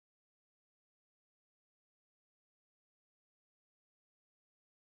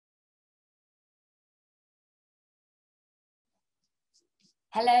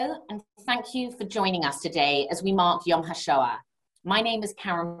Hello, and thank you for joining us today as we mark Yom HaShoah. My name is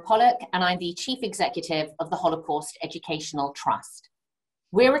Karen Pollock, and I'm the Chief Executive of the Holocaust Educational Trust.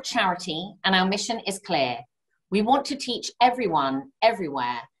 We're a charity, and our mission is clear. We want to teach everyone,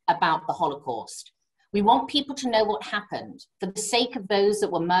 everywhere, about the Holocaust. We want people to know what happened for the sake of those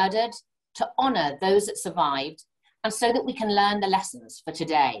that were murdered, to honor those that survived, and so that we can learn the lessons for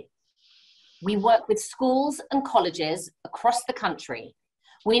today. We work with schools and colleges across the country.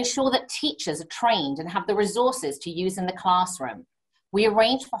 We ensure that teachers are trained and have the resources to use in the classroom. We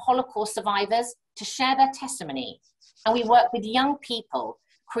arrange for Holocaust survivors to share their testimony. And we work with young people,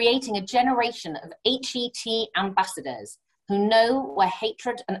 creating a generation of HET ambassadors who know where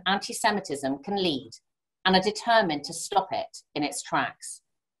hatred and anti-Semitism can lead and are determined to stop it in its tracks.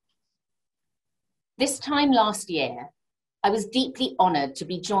 This time last year, I was deeply honored to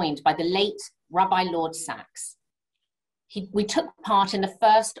be joined by the late Rabbi Lord Sachs. We took part in the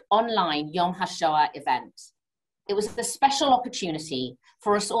first online Yom HaShoah event. It was a special opportunity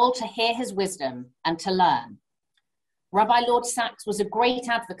for us all to hear his wisdom and to learn. Rabbi Lord Sachs was a great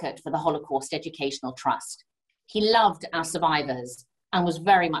advocate for the Holocaust Educational Trust. He loved our survivors and was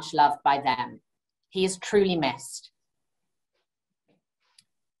very much loved by them. He is truly missed.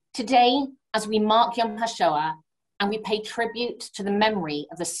 Today, as we mark Yom HaShoah and we pay tribute to the memory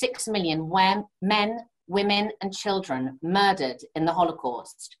of the 6 million men, women, and children murdered in the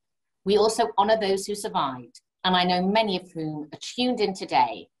Holocaust, we also honor those who survived, and I know many of whom are tuned in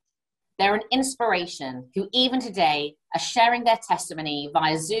today. They're an inspiration who even today are sharing their testimony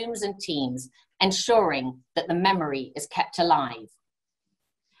via Zooms and Teams, ensuring that the memory is kept alive.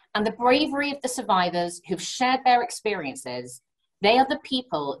 And the bravery of the survivors who've shared their experiences, they are the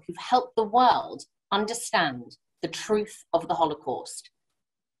people who've helped the world understand the truth of the Holocaust.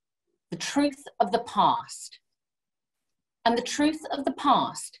 The truth of the past. And the truth of the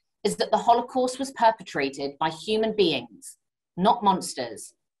past is that the Holocaust was perpetrated by human beings, not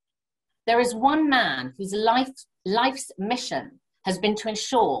monsters. There is one man whose life's mission has been to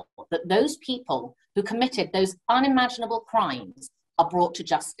ensure that those people who committed those unimaginable crimes are brought to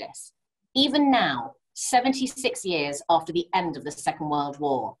justice, even now, 76 years after the end of the Second World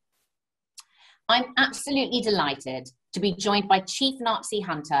War. I'm absolutely delighted to be joined by Chief Nazi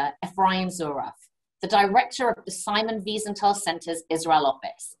hunter Efraim Zuroff, the director of the Simon Wiesenthal Center's Israel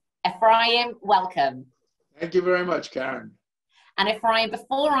office. Efraim, welcome. Thank you very much, Karen. And Efraim,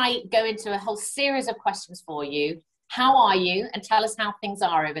 before I go into a whole series of questions for you, how are you? And tell us how things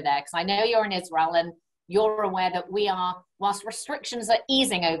are over there, because I know you're in Israel and you're aware that we are, whilst restrictions are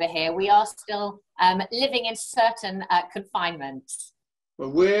easing over here, we are still living in certain confinements.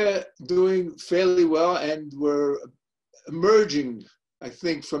 Well, we're doing fairly well, and we're emerging, I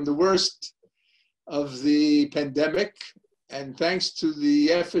think, from the worst of the pandemic. And thanks to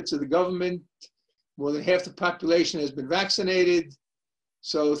the efforts of the government, more than half the population has been vaccinated.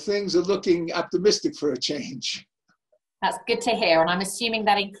 So things are looking optimistic for a change. That's good to hear. And I'm assuming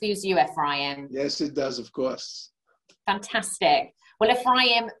that includes you, Efraim. Yes, it does, of course. Fantastic. Well,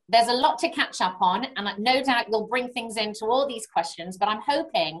 Efraim, there's a lot to catch up on, and no doubt you'll bring things into all these questions, but I'm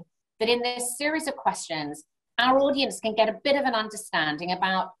hoping that in this series of questions, our audience can get a bit of an understanding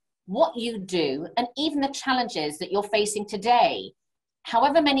about what you do and even the challenges that you're facing today.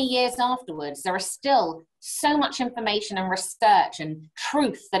 However many years afterwards, there is still so much information and research and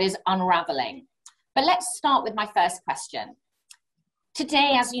truth that is unraveling. But let's start with my first question.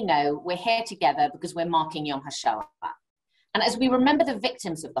 Today, as you know, we're here together because we're marking Yom HaShoah. And as we remember the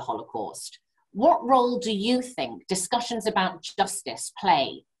victims of the Holocaust, what role do you think discussions about justice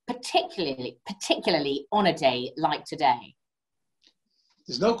play, particularly on a day like today?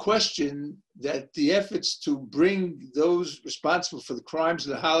 There's no question that the efforts to bring those responsible for the crimes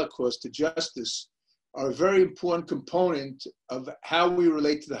of the Holocaust to justice are a very important component of how we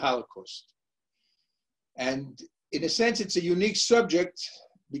relate to the Holocaust. And in a sense, it's a unique subject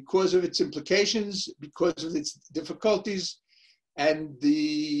because of its implications, because of its difficulties, and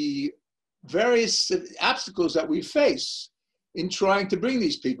the various obstacles that we face in trying to bring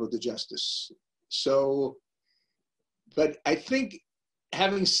these people to justice. So, but I think,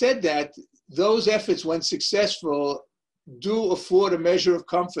 having said that, those efforts, when successful, do afford a measure of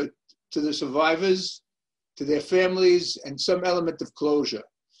comfort to the survivors, to their families, and some element of closure.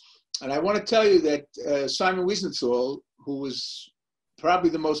 And I want to tell you that Simon Wiesenthal, who was probably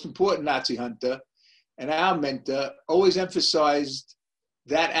the most important Nazi hunter and our mentor, always emphasized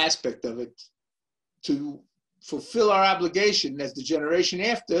that aspect of it, to fulfill our obligation as the generation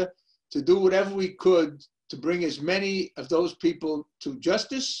after, to do whatever we could to bring as many of those people to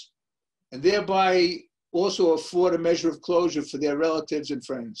justice, and thereby also afford a measure of closure for their relatives and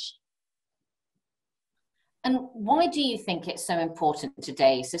friends. And why do you think it's so important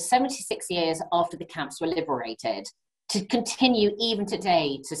today, so 76 years after the camps were liberated, to continue even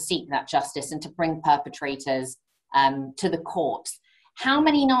today to seek that justice and to bring perpetrators to the courts? How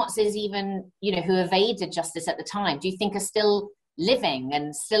many Nazis even, who evaded justice at the time, do you think are still living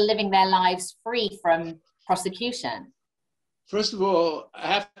and still living their lives free from prosecution? First of all, I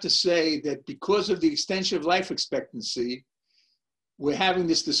have to say that because of the extension of life expectancy, we're having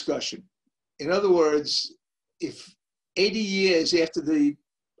this discussion. In other words, if 80 years after the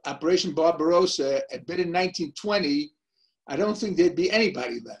Operation Barbarossa had been in 1920, I don't think there'd be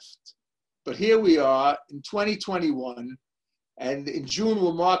anybody left. But here we are in 2021, and in June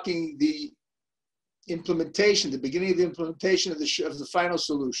we're marking the implementation, the beginning of the implementation of the final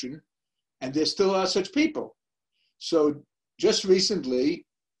solution, and there still are such people. So just recently,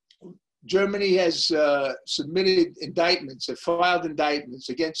 Germany has submitted indictments, have filed indictments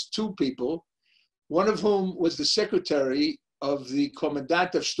against two people, one of whom was the secretary of the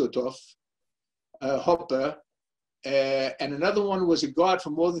Commandant of Stutthof, Hoppe, and another one was a guard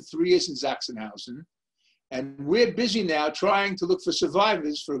for more than 3 years in Sachsenhausen. And we're busy now trying to look for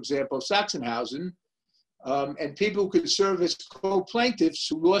survivors, for example, of Sachsenhausen, and people who could serve as co-plaintiffs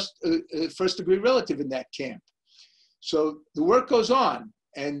who lost a first-degree relative in that camp. So the work goes on,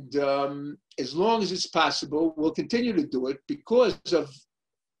 and as long as it's possible, we'll continue to do it because of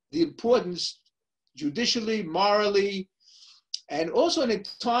the importance judicially, morally, and also in a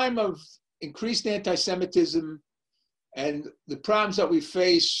time of increased anti-Semitism and the problems that we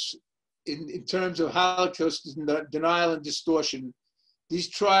face in terms of Holocaust denial and distortion. These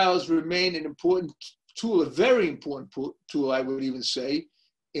trials remain an important tool, a very important tool, I would even say,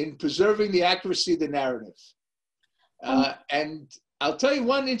 in preserving the accuracy of the narrative. And I'll tell you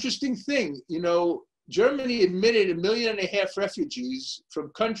one interesting thing. Germany admitted 1.5 million refugees from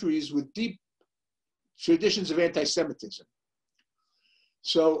countries with deep traditions of anti-Semitism.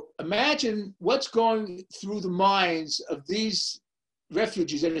 So imagine what's going through the minds of these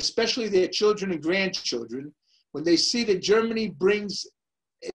refugees, and especially their children and grandchildren, when they see that Germany brings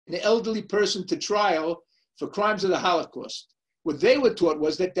an elderly person to trial for crimes of the Holocaust. What they were taught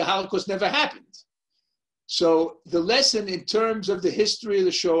was that the Holocaust never happened. So the lesson in terms of the history of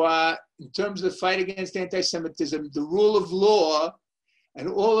the Shoah, in terms of the fight against anti-Semitism, the rule of law, and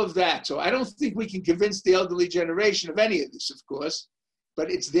all of that. So I don't think we can convince the elderly generation of any of this, of course,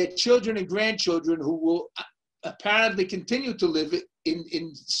 but it's their children and grandchildren who will apparently continue to live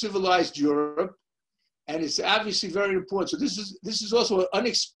in civilized Europe. And it's obviously very important. So this is also an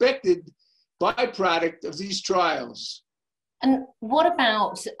unexpected byproduct of these trials. And what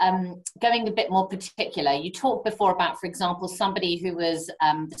about going a bit more particular? You talked before about, for example, somebody who was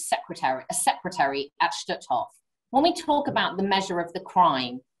a secretary at Stutthof. When we talk about the measure of the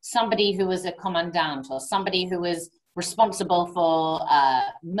crime, somebody who was a commandant or somebody who was responsible for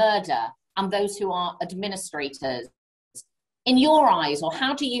murder and those who are administrators, in your eyes, or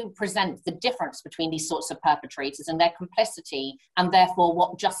how do you present the difference between these sorts of perpetrators and their complicity and therefore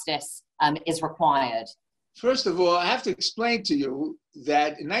what justice is required? First of all, I have to explain to you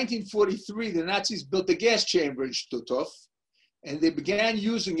that in 1943, the Nazis built a gas chamber in Stutthof, and they began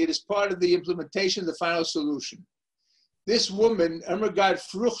using it as part of the implementation of the final solution. This woman, Irmgard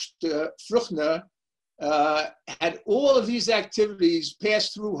Fruchtner, had all of these activities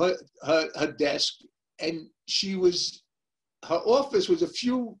pass through her desk, and her office was a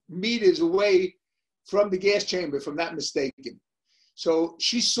few meters away from the gas chamber, if I'm not mistaken. So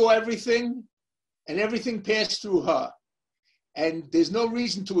she saw everything, and everything passed through her. And there's no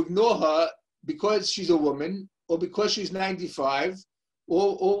reason to ignore her because she's a woman or because she's 95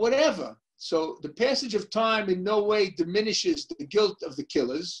 or whatever. So the passage of time in no way diminishes the guilt of the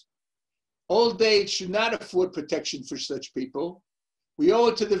killers. Old age should not afford protection for such people. We owe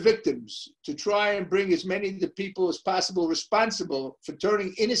it to the victims to try and bring as many of the people as possible responsible for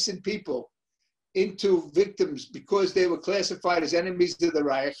turning innocent people into victims because they were classified as enemies of the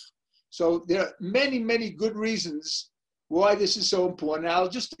Reich. So there are many, many good reasons why this is so important. I'll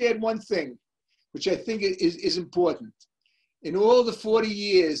just add one thing, which I think is important. In all the 40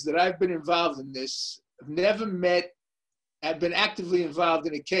 years that I've been involved in this, I've been actively involved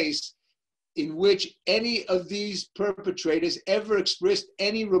in a case in which any of these perpetrators ever expressed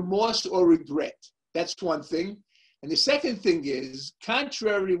any remorse or regret. That's one thing. And the second thing is,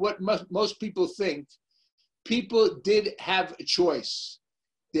 contrary to what most people think, people did have a choice.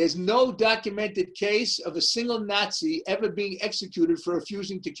 There's no documented case of a single Nazi ever being executed for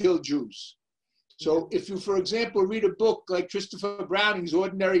refusing to kill Jews. So if you, for example, read a book like Christopher Browning's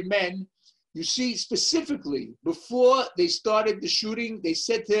Ordinary Men, you see specifically, before they started the shooting, they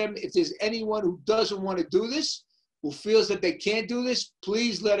said to them, if there's anyone who doesn't want to do this, who feels that they can't do this,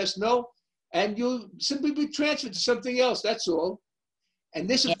 please let us know. And you'll simply be transferred to something else, that's all. And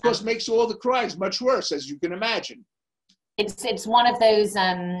this, of course, makes all the crimes much worse, as you can imagine. It's one of those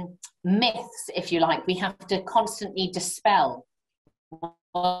myths, if you like, we have to constantly dispel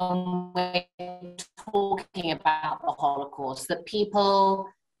when we're talking about the Holocaust, that people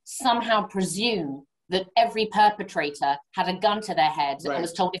somehow presume that every perpetrator had a gun to their head and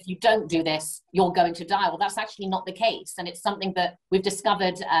was told, if you don't do this, you're going to die. Well, that's actually not the case. And it's something that we've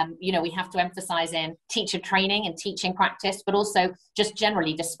discovered, we have to emphasize in teacher training and teaching practice, but also just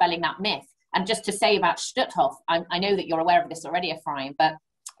generally dispelling that myth. And just to say about Stutthof, I know that you're aware of this already, Efraim, but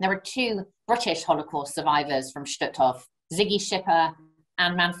there are two British Holocaust survivors from Stutthof, Ziggy Schipper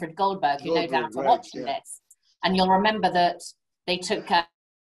and Manfred Goldberg, who no doubt are watching this. And you'll remember that they took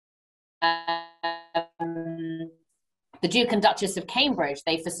the Duke and Duchess of Cambridge,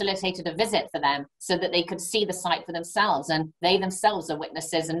 they facilitated a visit for them so that they could see the site for themselves. And they themselves are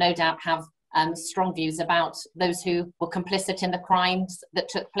witnesses and no doubt have strong views about those who were complicit in the crimes that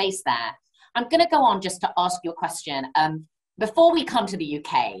took place there. I'm going to go on just to ask you a question. Before we come to the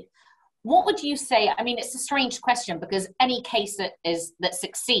UK, what would you say? I mean, it's a strange question because any case that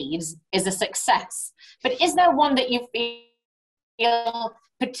succeeds is a success. But is there one that you feel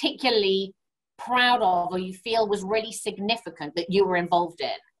particularly proud of, or you feel was really significant that you were involved in?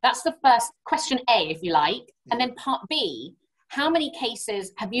 That's the first question A, if you like. And then part B, how many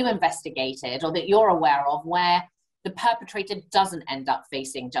cases have you investigated or that you're aware of where the perpetrator doesn't end up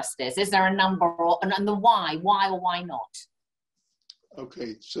facing justice? Is there a number, and the why or why not?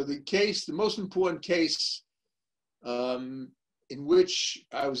 Okay, so the most important case in which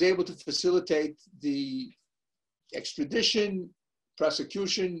I was able to facilitate the extradition,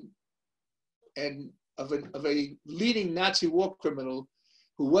 prosecution, and of a leading Nazi war criminal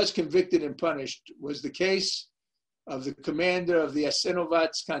who was convicted and punished was the case of the commander of the Jasenovac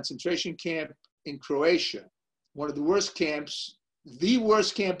concentration camp in Croatia, one of the worst camps, the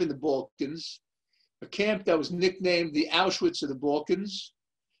worst camp in the Balkans, a camp that was nicknamed the Auschwitz of the Balkans,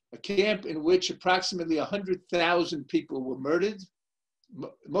 a camp in which approximately 100,000 people were murdered,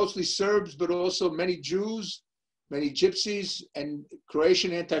 mostly Serbs, but also many Jews, many Gypsies, and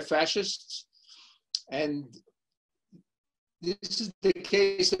Croatian anti-fascists. And this is the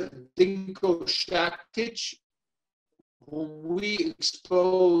case of Dinko Šakić, whom we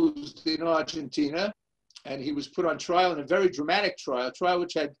exposed in Argentina. And he was put on trial in a very dramatic trial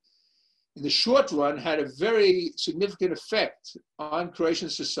which had, in the short run, had a very significant effect on Croatian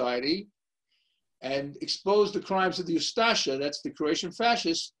society and exposed the crimes of the Ustasha, that's the Croatian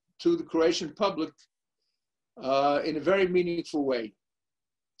fascists, to the Croatian public in a very meaningful way.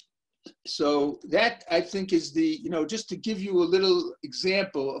 So that, I think, is the, just to give you a little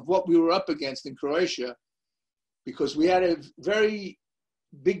example of what we were up against in Croatia, because we had a very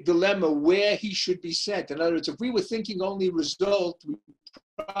big dilemma where he should be sent. In other words, if we were thinking only result, we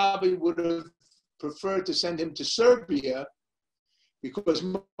probably would have preferred to send him to Serbia because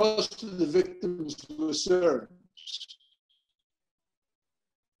most of the victims were Serbs.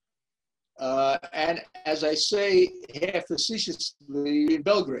 And as I say, half facetiously, in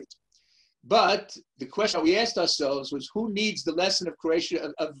Belgrade. But the question we asked ourselves was, who needs the lesson of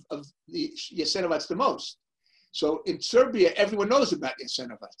Croatia, of the Jasenovac the most? So in Serbia, everyone knows about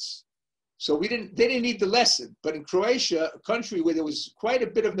Jasenovac. So they didn't need the lesson. But in Croatia, a country where there was quite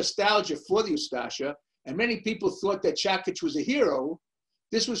a bit of nostalgia for the Ustasha, and many people thought that Šakić was a hero,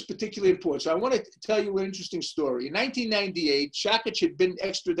 this was particularly important. So I want to tell you an interesting story. In 1998, Šakić had been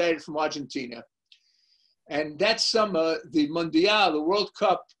extradited from Argentina. And that summer, the Mundial, the World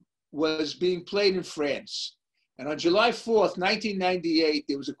Cup, was being played in France. And on July 4th, 1998,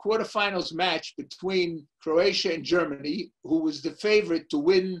 there was a quarterfinals match between Croatia and Germany, who was the favorite to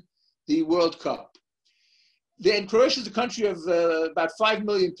win the World Cup. Then Croatia is a country of about 5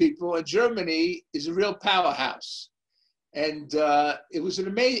 million people, and Germany is a real powerhouse. And it was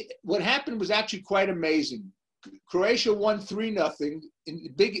what happened was actually quite amazing. Croatia won 3-0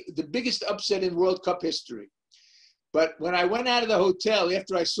 in the biggest upset in World Cup history. But when I went out of the hotel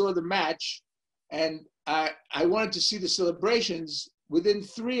after I saw the match, and I wanted to see the celebrations, within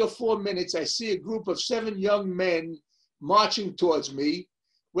 3 or 4 minutes, I see a group of 7 young men marching towards me,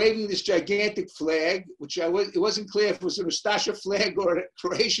 waving this gigantic flag, which it wasn't clear if it was an Ustasha flag or a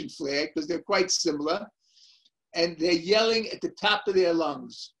Croatian flag, because they're quite similar. And they're yelling at the top of their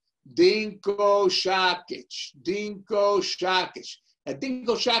lungs, Dinko Šakić, Dinko Šakić. Now,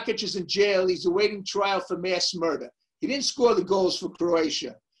 Dinko Šakić is in jail. He's awaiting trial for mass murder. He didn't score the goals for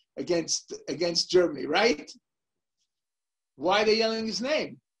Croatia. against Germany, right? Why are they yelling his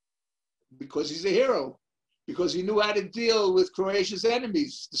name? Because he's a hero. Because he knew how to deal with Croatia's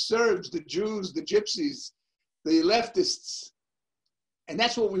enemies, the Serbs, the Jews, the Gypsies, the leftists. And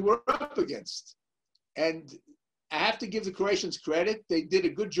that's what we were up against. And I have to give the Croatians credit. They did a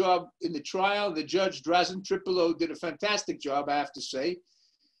good job in the trial. The judge, Drazen Tripolo, did a fantastic job, I have to say.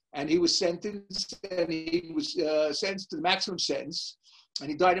 And he was sentenced, and he was sentenced to the maximum sentence, and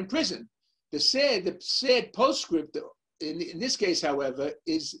he died in prison. The sad postscript, in this case, however,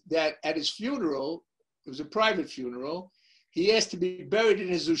 is that at his funeral, it was a private funeral, he asked to be buried in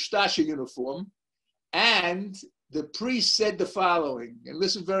his Ustasha uniform, and the priest said the following, and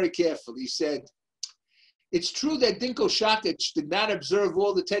listen very carefully. He said, "It's true that Dinko Šakić did not observe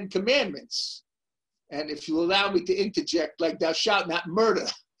all the 10 commandments. And if you allow me to interject, like thou shalt not murder,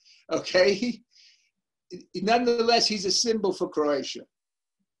 okay? Nonetheless, he's a symbol for Croatia."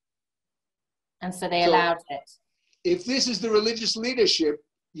 And so they allowed it. If this is the religious leadership,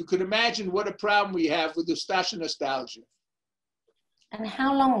 you can imagine what a problem we have with Ustasha nostalgia. And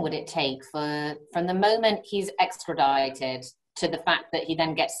how long would it take from the moment he's extradited to the fact that he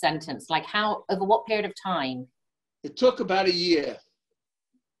then gets sentenced? Like over what period of time? It took about a year.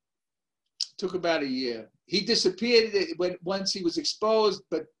 He disappeared once he was exposed,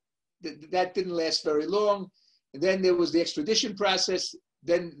 but that didn't last very long. And then there was the extradition process,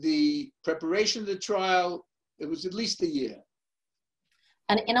 then the preparation of the trial. It was at least a year.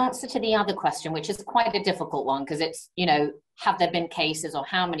 And in answer to the other question, which is quite a difficult one, because it's, you know, have there been cases, or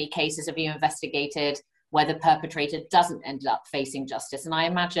how many cases have you investigated where the perpetrator doesn't end up facing justice? And I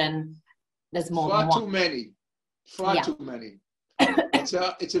imagine there's more than one. Far too many.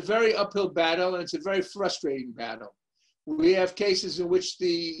 It's a very uphill battle, and it's a very frustrating battle. We have cases in which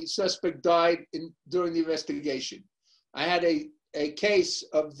the suspect died during the investigation. I had a case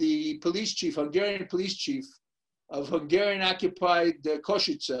of the police chief, Hungarian police chief, of Hungarian-occupied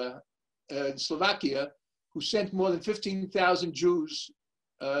Košice in Slovakia, who sent more than 15,000 Jews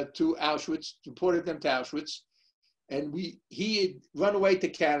to Auschwitz, deported them to Auschwitz. And he had run away to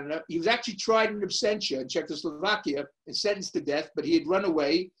Canada. He was actually tried in absentia in Czechoslovakia and sentenced to death, but he had run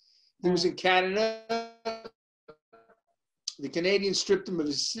away. He was in Canada. The Canadians stripped him of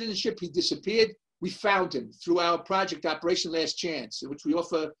his citizenship. He disappeared. We found him through our project, Operation Last Chance, in which we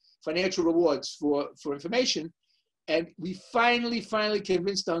offer financial rewards for information. And we finally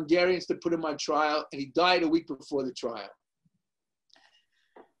convinced the Hungarians to put him on trial, and he died a week before the trial.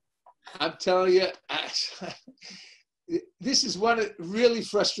 I'm telling you, this is one really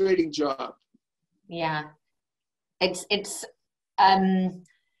frustrating job. Yeah, there's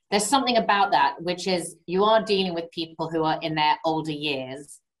something about that, which is you are dealing with people who are in their older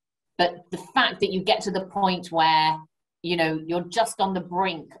years, but the fact that you get to the point where, you know, you're just on the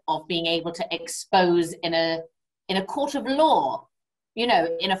brink of being able to expose in a court of law, you know,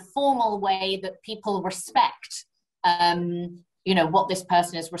 in a formal way that people respect, you know, what this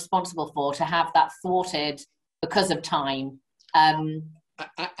person is responsible for, to have that thwarted because of time. I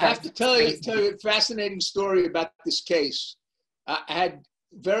have to tell you a fascinating story about this case. I had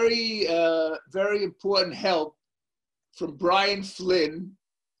very important help from Brian Flynn,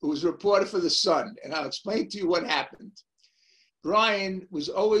 who was a reporter for The Sun, and I'll explain to you what happened. Brian was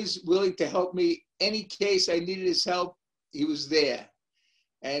always willing to help me. Any case I needed his help, he was there.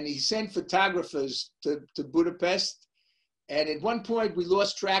 And he sent photographers to Budapest. And at one point, we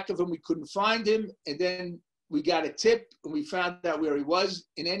lost track of him. We couldn't find him. And then we got a tip, and we found out where he was.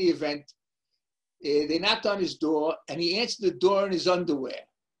 In any event, they knocked on his door, and he answered the door in his underwear.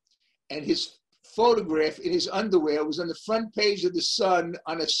 And his photograph in his underwear was on the front page of The Sun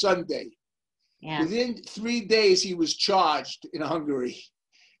on a Sunday. Yeah. Within 3 days, he was charged in Hungary.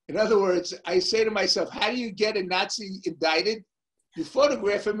 In other words, I say to myself, how do you get a Nazi indicted? You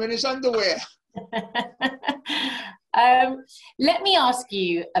photograph him in his underwear. Let me ask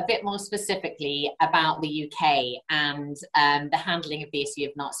you a bit more specifically about the UK and the handling of the issue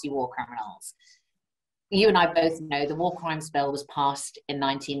of Nazi war criminals. You and I both know the War Crimes Bill was passed in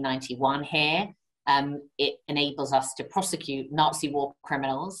 1991 here. It enables us to prosecute Nazi war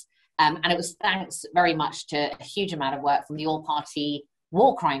criminals. And it was thanks very much to a huge amount of work from the all-party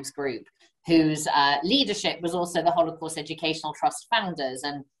War Crimes Group, whose leadership was also the Holocaust Educational Trust founders,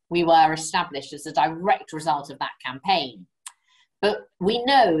 and we were established as a direct result of that campaign. But we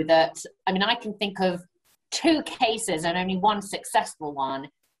know that, I mean, I can think of 2 cases and only one successful one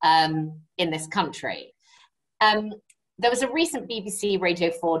in this country. There was a recent BBC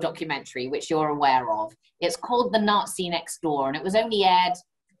Radio 4 documentary, which you're aware of. It's called The Nazi Next Door, and it was only aired,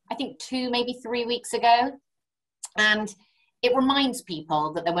 I think 2, maybe 3 weeks ago. And it reminds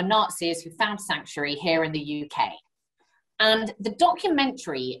people that there were Nazis who found sanctuary here in the UK. And the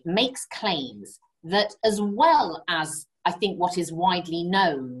documentary makes claims that, as well as I think what is widely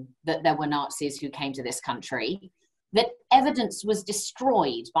known, that there were Nazis who came to this country, that evidence was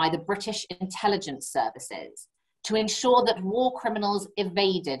destroyed by the British intelligence services to ensure that war criminals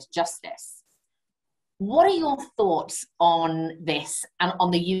evaded justice. What are your thoughts on this and on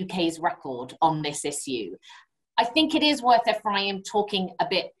the UK's record on this issue? I think it is worth, Efraim, talking a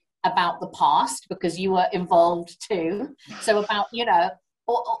bit about the past, because you were involved too. So about,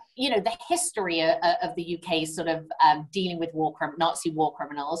 the history of the UK sort of dealing with Nazi war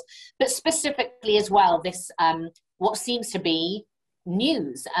criminals, but specifically as well, this, what seems to be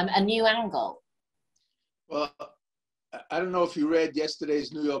news, a new angle. Well, I don't know if you read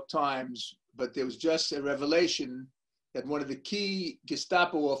yesterday's New York Times, but there was just a revelation that one of the key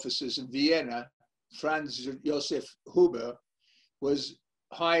Gestapo officers in Vienna, Franz Josef Huber, was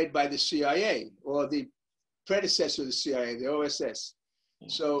hired by the CIA, or the predecessor of the CIA, the OSS.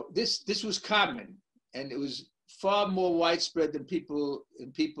 So this was common, and it was far more widespread than people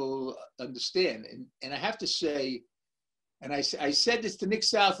understand. And I have to say, and I said this to Nick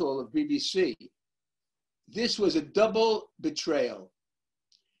Southall of BBC, this was a double betrayal.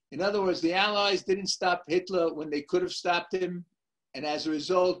 In other words, the Allies didn't stop Hitler when they could have stopped him, and as a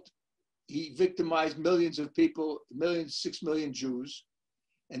result, he victimized millions of people, 6 million Jews.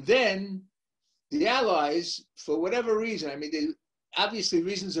 And then the Allies, for whatever reason, I mean, they, obviously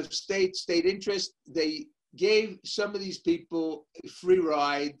reasons of state interest, they gave some of these people a free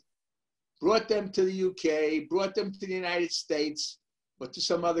ride, brought them to the UK, brought them to the United States, or to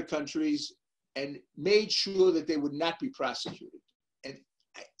some other countries, and made sure that they would not be prosecuted. And,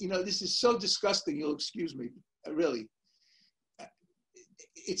 this is so disgusting, you'll excuse me, really.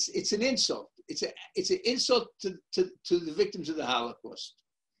 It's an insult. It's an insult to the victims of the Holocaust,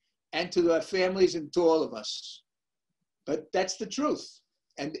 and to their families, and to all of us. But that's the truth.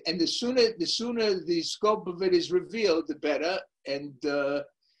 And the sooner the scope of it is revealed, the better. And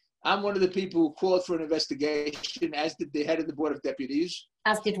I'm one of the people who called for an investigation, as did the head of the Board of Deputies.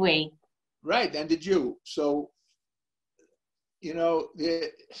 As did we. Right, and did you. So,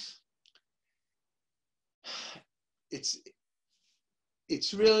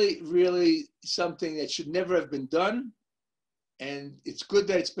 it's really, really something that should never have been done. And it's good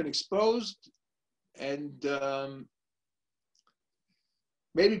that it's been exposed. And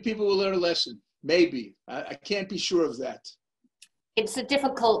maybe people will learn a lesson. Maybe. I can't be sure of that. It's a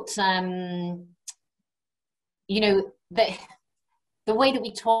difficult, the way that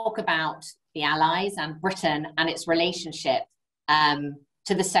we talk about the Allies and Britain and its relationship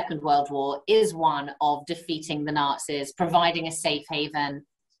to the Second World War is one of defeating the Nazis, providing a safe haven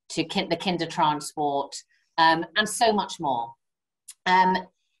to the kinder transport, and so much more.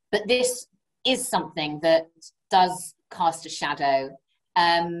 But this is something that does cast a shadow.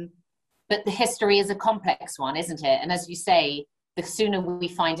 But the history is a complex one, isn't it? And as you say, the sooner we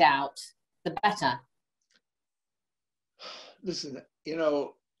find out, the better. Listen,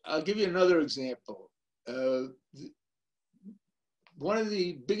 I'll give you another example. One of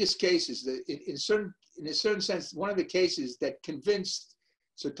the biggest cases, that in a certain sense, one of the cases that convinced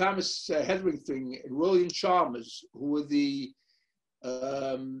Sir Thomas Hetherington and William Chalmers, who were the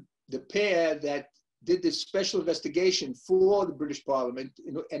pair that did this special investigation for the British Parliament,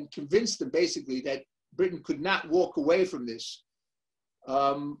 and convinced them basically that Britain could not walk away from this,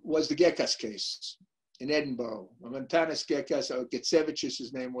 was the Gekas case in Edinburgh. Montanus Gekas, or Getsevicius,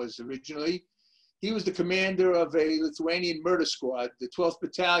 his name was originally. He was the commander of a Lithuanian murder squad, the 12th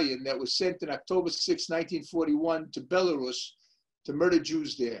Battalion, that was sent on October 6, 1941 to Belarus to murder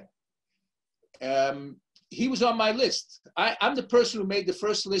Jews there. He was on my list. I'm the person who made the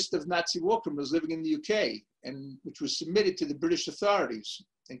first list of Nazi war criminals living in the UK, and which was submitted to the British authorities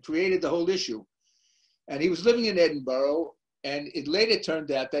and created the whole issue. And he was living in Edinburgh, and it later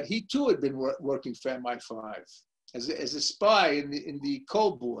turned out that he too had been working for MI5 as a spy in the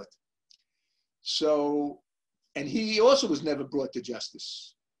Cold Board. So, and he also was never brought to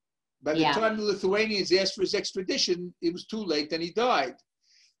justice. By the time the Lithuanians asked for his extradition, it was too late, and he died.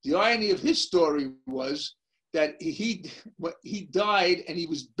 The irony of his story was that he died and he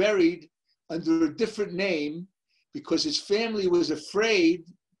was buried under a different name because his family was afraid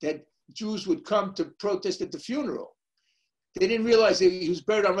that Jews would come to protest at the funeral. They didn't realize that he was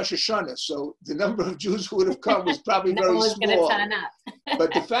buried on Rosh Hashanah, so the number of Jews who would have come was probably very small. Going to turn up.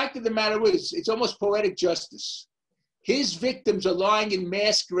 But the fact of the matter is, it's almost poetic justice. His victims are lying in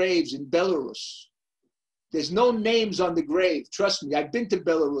mass graves in Belarus. There's no names on the grave. Trust me, I've been to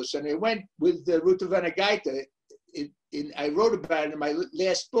Belarus, and I went with Ruta Vanagaita I wrote about it in my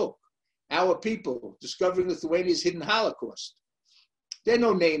last book, Our People, Discovering Lithuania's Hidden Holocaust. There are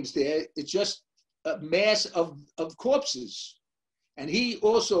no names there. It's just a mass of corpses. And he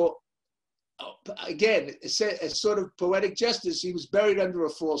also, again, a sort of poetic justice, he was buried under a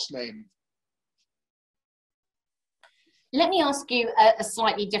false name. Let me ask you a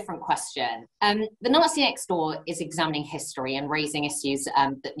slightly different question. The Nazi Next Door is examining history and raising issues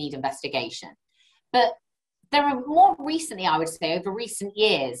that need investigation. But there are more recently, I would say, over recent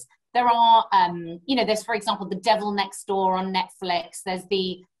years, there are, there's, for example, The Devil Next Door on Netflix. There's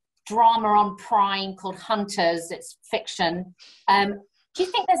the drama on Prime called Hunters. It's fiction. Do you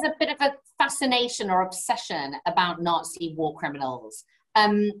think there's a bit of a fascination or obsession about Nazi war criminals?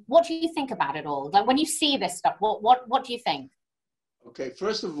 What do you think about it all? Like when you see this stuff, what do you think? Okay,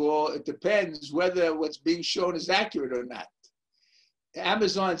 first of all, it depends whether what's being shown is accurate or not. The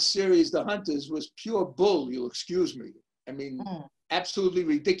Amazon series, The Hunters, was pure bull, you'll excuse me. I mean, absolutely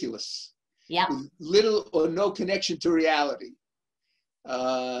ridiculous. Yeah. With little or no connection to reality.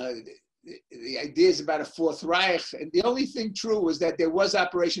 The ideas about a Fourth Reich, and the only thing true was that there was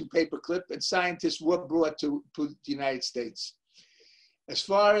Operation Paperclip and scientists were brought to the United States. As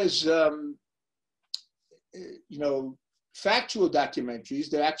far as, factual documentaries,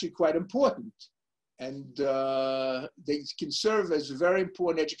 they're actually quite important. And they can serve as a very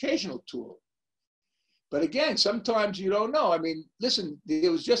important educational tool. But again, sometimes you don't know. I mean, listen,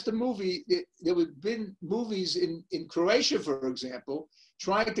 there was just a movie, there have been movies in Croatia, for example,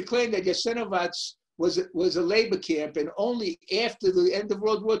 trying to claim that Jasenovac was a labor camp, and only after the end of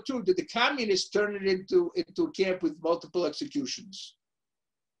World War II did the communists turn it into a camp with multiple executions.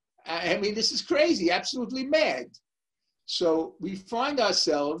 I mean, this is crazy, absolutely mad. So we find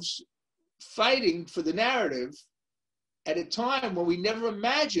ourselves fighting for the narrative at a time when we never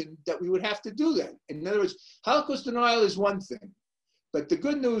imagined that we would have to do that. In other words, Holocaust denial is one thing, but the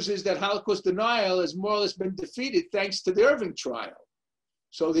good news is that Holocaust denial has more or less been defeated thanks to the Irving trial.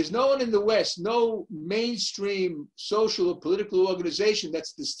 So there's no one in the West, no mainstream social or political organization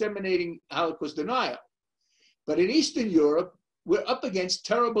that's disseminating Holocaust denial. But in Eastern Europe, we're up against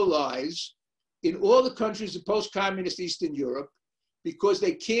terrible lies in all the countries of post-communist Eastern Europe because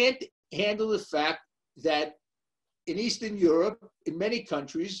they can't handle the fact that in Eastern Europe, in many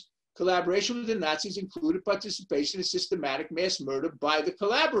countries, collaboration with the Nazis included participation in systematic mass murder by the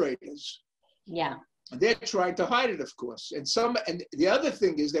collaborators. Yeah. And they're trying to hide it, of course. And the other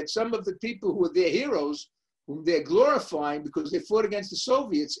thing is that some of the people who are their heroes, whom they're glorifying because they fought against the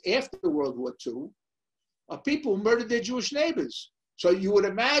Soviets after World War II, are people who murdered their Jewish neighbors. So you would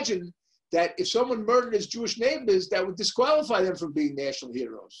imagine that if someone murdered his Jewish neighbors, that would disqualify them from being national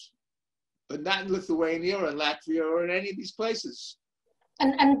heroes. But not in Lithuania or in Latvia or in any of these places.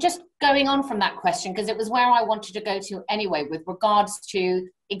 And just going on from that question, because it was where I wanted to go to anyway, with regards to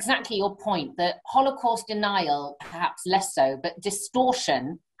exactly your point, that Holocaust denial, perhaps less so, but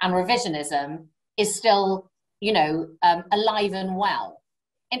distortion and revisionism is still, alive and well.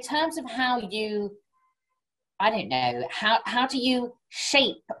 In terms of how you, how do you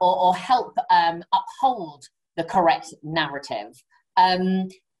shape or help uphold the correct narrative?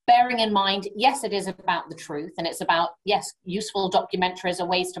 Bearing in mind, yes, it is about the truth, and it's about, yes, useful documentaries are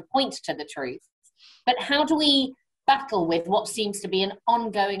ways to point to the truth. But how do we battle with what seems to be an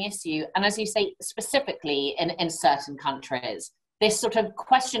ongoing issue? And as you say, specifically in certain countries, this sort of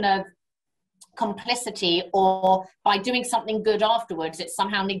question of complicity, or by doing something good afterwards, it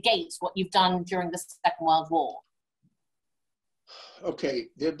somehow negates what you've done during the Second World War. Okay,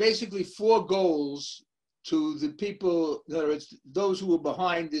 there are basically four goals to the people, in other words, those who were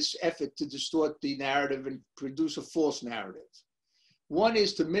behind this effort to distort the narrative and produce a false narrative. One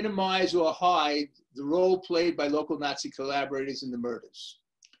is to minimize or hide the role played by local Nazi collaborators in the murders.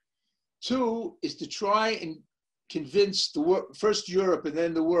 Two is to try and convince first Europe and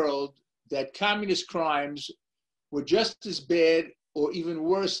then the world that communist crimes were just as bad or even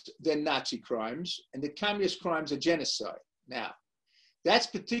worse than Nazi crimes, and that communist crimes are genocide. Now, that's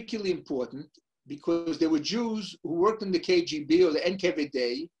particularly important because there were Jews who worked in the KGB or the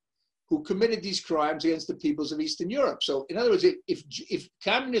NKVD who committed these crimes against the peoples of Eastern Europe. So in other words, if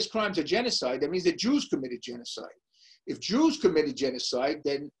communist crimes are genocide, that means that Jews committed genocide. If Jews committed genocide,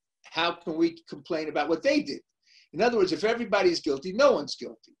 then how can we complain about what they did? In other words, if everybody's guilty, no one's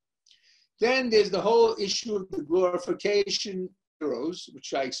guilty. Then there's the whole issue of the glorification of heroes,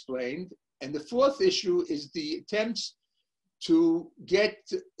 which I explained. And the fourth issue is the attempts to get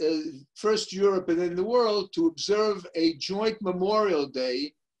first Europe and then the world to observe a joint Memorial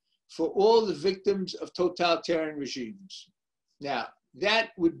Day for all the victims of totalitarian regimes. Now, that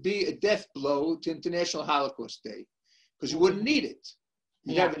would be a death blow to International Holocaust Day, because you wouldn't need it.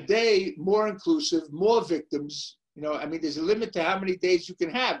 You'd have a day more inclusive, more victims. You know, I mean, there's a limit to how many days you can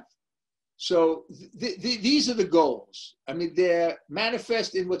have. So these are the goals. I mean, they're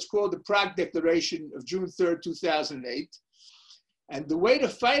manifest in what's called the Prague Declaration of June 3rd, 2008. And the way to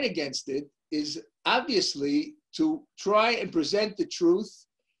fight against it is obviously to try and present the truth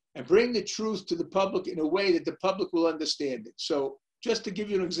and bring the truth to the public in a way that the public will understand it. So just to give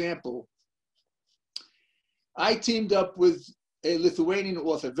you an example, I teamed up with a Lithuanian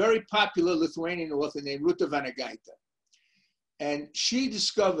author, very popular Lithuanian author named Ruta Vanagaitė. And she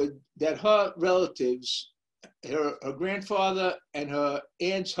discovered that her relatives, her grandfather and her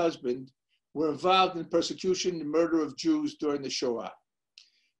aunt's husband, were involved in persecution and murder of Jews during the Shoah.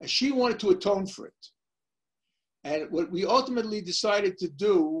 And she wanted to atone for it. And what we ultimately decided to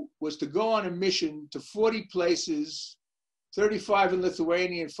do was to go on a mission to 40 places, 35 in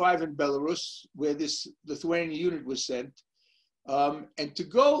Lithuania and 5 in Belarus, where this Lithuanian unit was sent, and to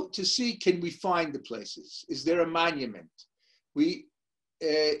go to see, can we find the places? Is there a monument? We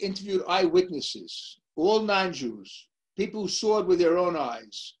interviewed eyewitnesses, all non-Jews, people who saw it with their own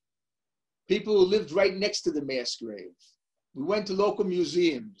eyes, people who lived right next to the mass grave. We went to local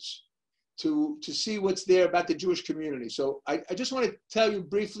museums to see what's there about the Jewish community. So I just want to tell you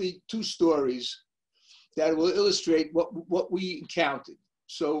briefly 2 stories that will illustrate what we encountered.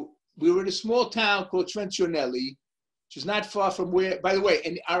 So we were in a small town called Trencionelli, which is not far from where, by the way,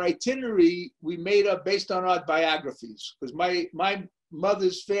 and our itinerary we made up based on our biographies, because my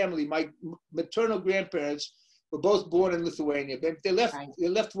mother's family, my maternal grandparents were both born in Lithuania. They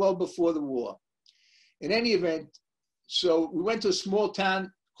left well before the war. In any event, so we went to a small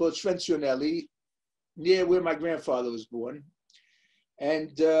town called Trencionelli, near where my grandfather was born.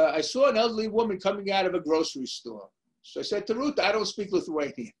 And I saw an elderly woman coming out of a grocery store. So I said to Ruta, I don't speak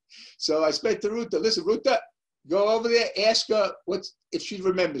Lithuanian. So I said to Ruta, listen, Ruta, go over there, ask her if she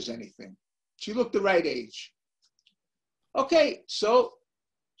remembers anything. She looked the right age. Okay, so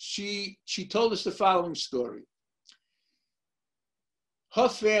she told us the following story. Her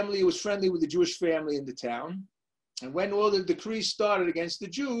family was friendly with the Jewish family in the town. And when all the decrees started against the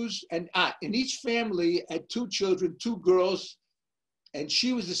Jews, and in each family had 2 children, 2 girls, and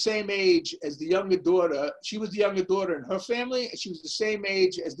she was the same age as the younger daughter. She was the younger daughter in her family, and she was the same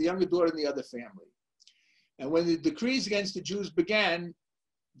age as the younger daughter in the other family. And when the decrees against the Jews began,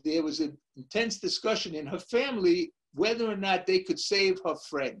 there was an intense discussion in her family whether or not they could save her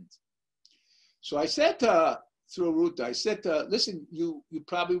friend. So I said to her, through Ruta, I said to her, listen, you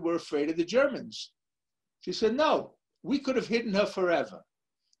probably were afraid of the Germans. She said, no, we could have hidden her forever.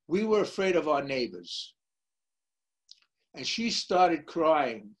 We were afraid of our neighbors. And she started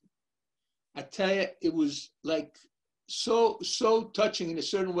crying. I tell you, it was like so touching in a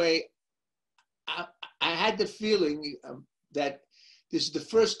certain way. I had the feeling that this is the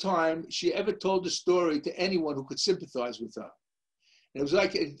first time she ever told a story to anyone who could sympathize with her. And it was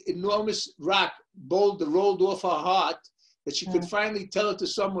like an enormous rock rolled off her heart that she could finally tell it to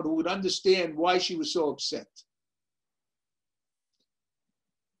someone who would understand why she was so upset.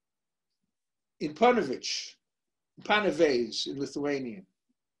 In Panovich, Panavės in Lithuania,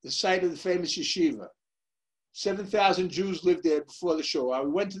 the site of the famous yeshiva. 7,000 Jews lived there before the Shoah.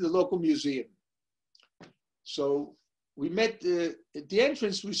 We went to the local museum. So we met, at the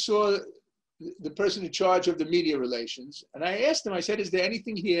entrance, we saw the person in charge of the media relations. And I asked him, I said, is there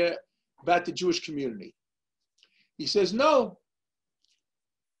anything here about the Jewish community? He says, no.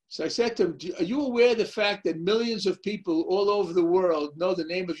 So I said to him, are you aware of the fact that millions of people all over the world know the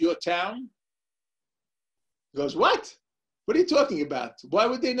name of your town? He goes, what? What are you talking about? Why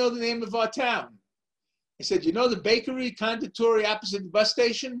would they know the name of our town? I said, you know the bakery, conditori opposite the bus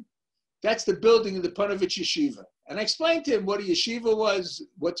station? That's the building of the Panovich Yeshiva. And I explained to him what a yeshiva was,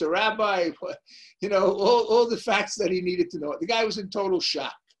 what's a rabbi, all the facts that he needed to know. The guy was in total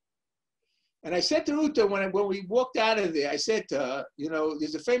shock. And I said to Ruta, when we walked out of there, I said to her,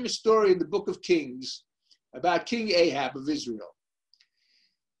 there's a famous story in the book of Kings about King Ahab of Israel.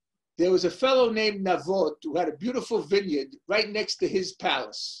 There was a fellow named Navot who had a beautiful vineyard right next to his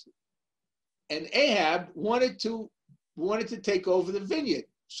palace. And Ahab wanted to take over the vineyard.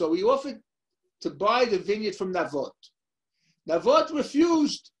 So he offered to buy the vineyard from Navot. Navot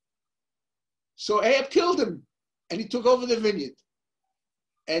refused. So Ahab killed him and he took over the vineyard.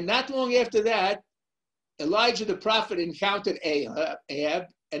 And not long after that, Elijah the prophet encountered Ahab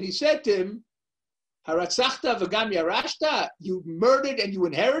and he said to him, Haratzachta v'gam yarashta, you murdered and you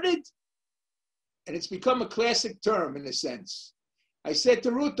inherited? And it's become a classic term in a sense. I said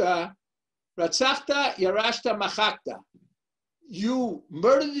to Ruta, Ratzachta yarashta machakta. You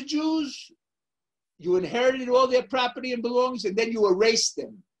murdered the Jews, you inherited all their property and belongings, and then you erased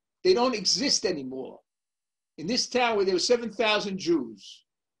them. They don't exist anymore. In this town where there were 7,000 Jews.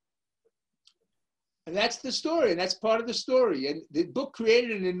 And that's the story, and that's part of the story. And the book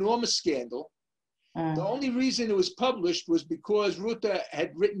created an enormous scandal. The only reason it was published was because Ruta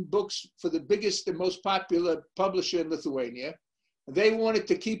had written books for the biggest and most popular publisher in Lithuania. They wanted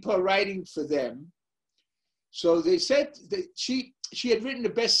to keep her writing for them. So they said that she had written a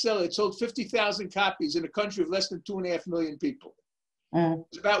bestseller. It sold 50,000 copies in a country of less than 2.5 million people.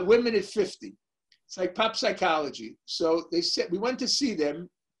 It's about women at 50. It's like pop psychology. So they said, we went to see them,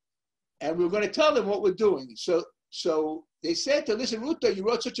 and we were going to tell them what we're doing. So they said to, listen, Ruta, you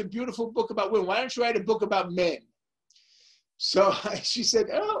wrote such a beautiful book about women. Why don't you write a book about men? So she said,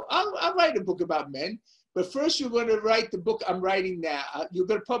 oh, I'll write a book about men. But first you're going to write the book I'm writing now. You're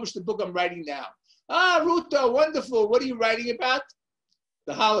going to publish the book I'm writing now. Ah, Ruta, wonderful. What are you writing about?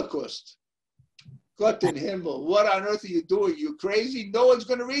 The Holocaust. Gott in Himmel, what on earth are you doing? You crazy? No one's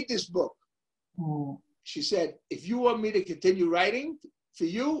going to read this book. She said, if you want me to continue writing for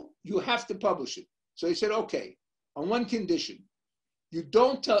you, you have to publish it. So he said, okay, on one condition. You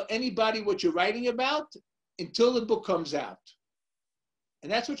don't tell anybody what you're writing about until the book comes out.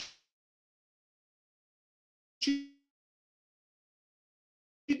 And that's what she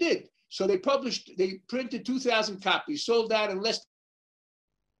did. So they printed 2,000 copies, sold out in less.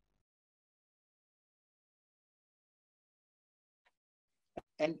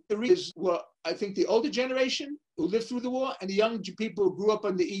 And the readers were, I think, the older generation who lived through the war and the young people who grew up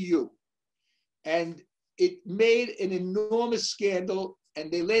on the EU. And it made an enormous scandal.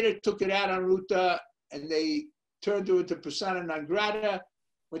 And they later took it out on Ruta, and they turned her into persona non grata.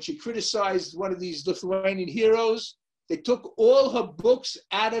 When she criticized one of these Lithuanian heroes, they took all her books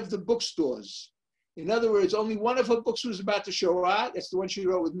out of the bookstores. In other words, only one of her books was about the Shoah. That's the one she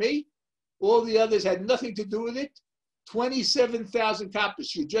wrote with me. All the others had nothing to do with it. 27,000 copies.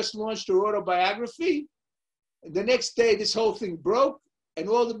 She just launched her autobiography. And the next day, this whole thing broke, and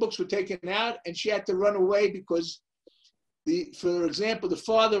all the books were taken out, and she had to run away because, for example, the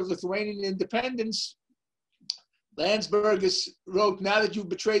father of Lithuanian independence, Landsbergis, wrote, now that you've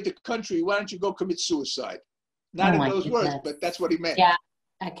betrayed the country, why don't you go commit suicide? Not in those words, but that's what he meant. Yeah,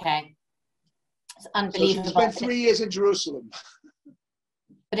 okay. It's unbelievable. So she spent 3 years in Jerusalem.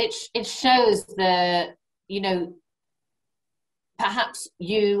 But it shows perhaps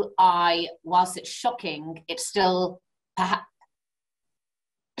whilst it's shocking, it's still perhaps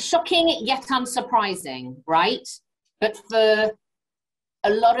shocking yet unsurprising, right? But for a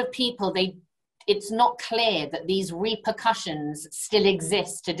lot of people, it's not clear that these repercussions still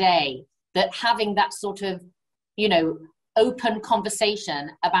exist today, that having that sort of, open conversation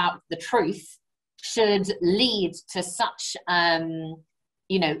about the truth should lead to such,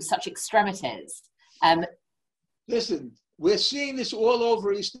 such extremities. Listen, we're seeing this all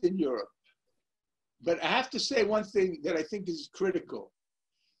over Eastern Europe. But I have to say one thing that I think is critical.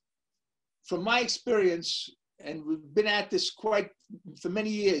 From my experience, and we've been at this for many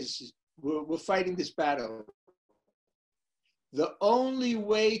years, we're fighting this battle. The only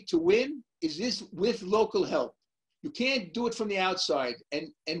way to win is this with local help. You can't do it from the outside.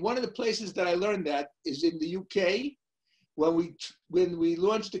 And one of the places that I learned that is in the UK, when we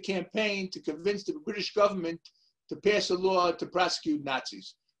launched a campaign to convince the British government to pass a law to prosecute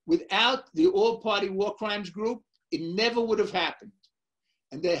Nazis. Without the all-party war crimes group, it never would have happened.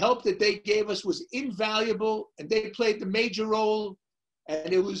 And the help that they gave us was invaluable, and they played the major role,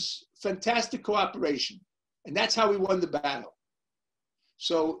 and it was fantastic cooperation. And that's how we won the battle.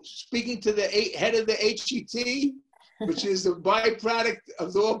 So speaking to the head of the HET, which is the byproduct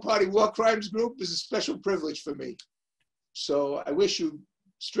of the all-party war crimes group, is a special privilege for me. So I wish you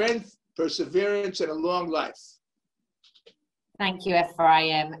strength, perseverance, and a long life. Thank you,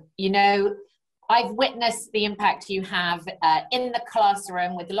 Efraim. I've witnessed the impact you have in the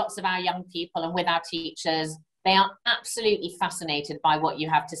classroom with lots of our young people and with our teachers. They are absolutely fascinated by what you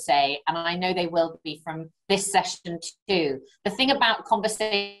have to say, and I know they will be from this session too. The thing about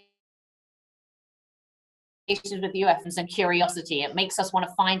conversations with you is some curiosity. It makes us want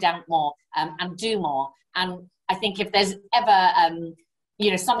to find out more and do more. And I think if there's ever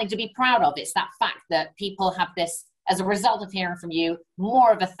something to be proud of, it's that fact that people have this, as a result of hearing from you,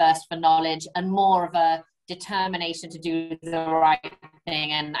 more of a thirst for knowledge and more of a determination to do the right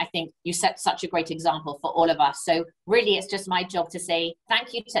thing. And I think you set such a great example for all of us. So really, it's just my job to say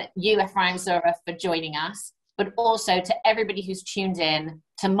thank you to you, Efraim Zuroff, for joining us, but also to everybody who's tuned in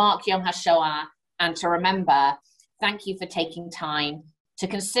to mark Yom HaShoah and to remember, thank you for taking time to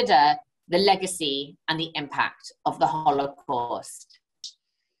consider the legacy and the impact of the Holocaust.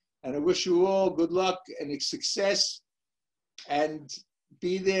 And I wish you all good luck and success, and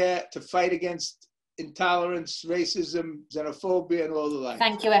be there to fight against intolerance, racism, xenophobia, and all the like.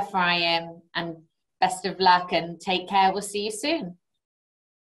 Thank you, Ephraim, and best of luck and take care. We'll see you soon.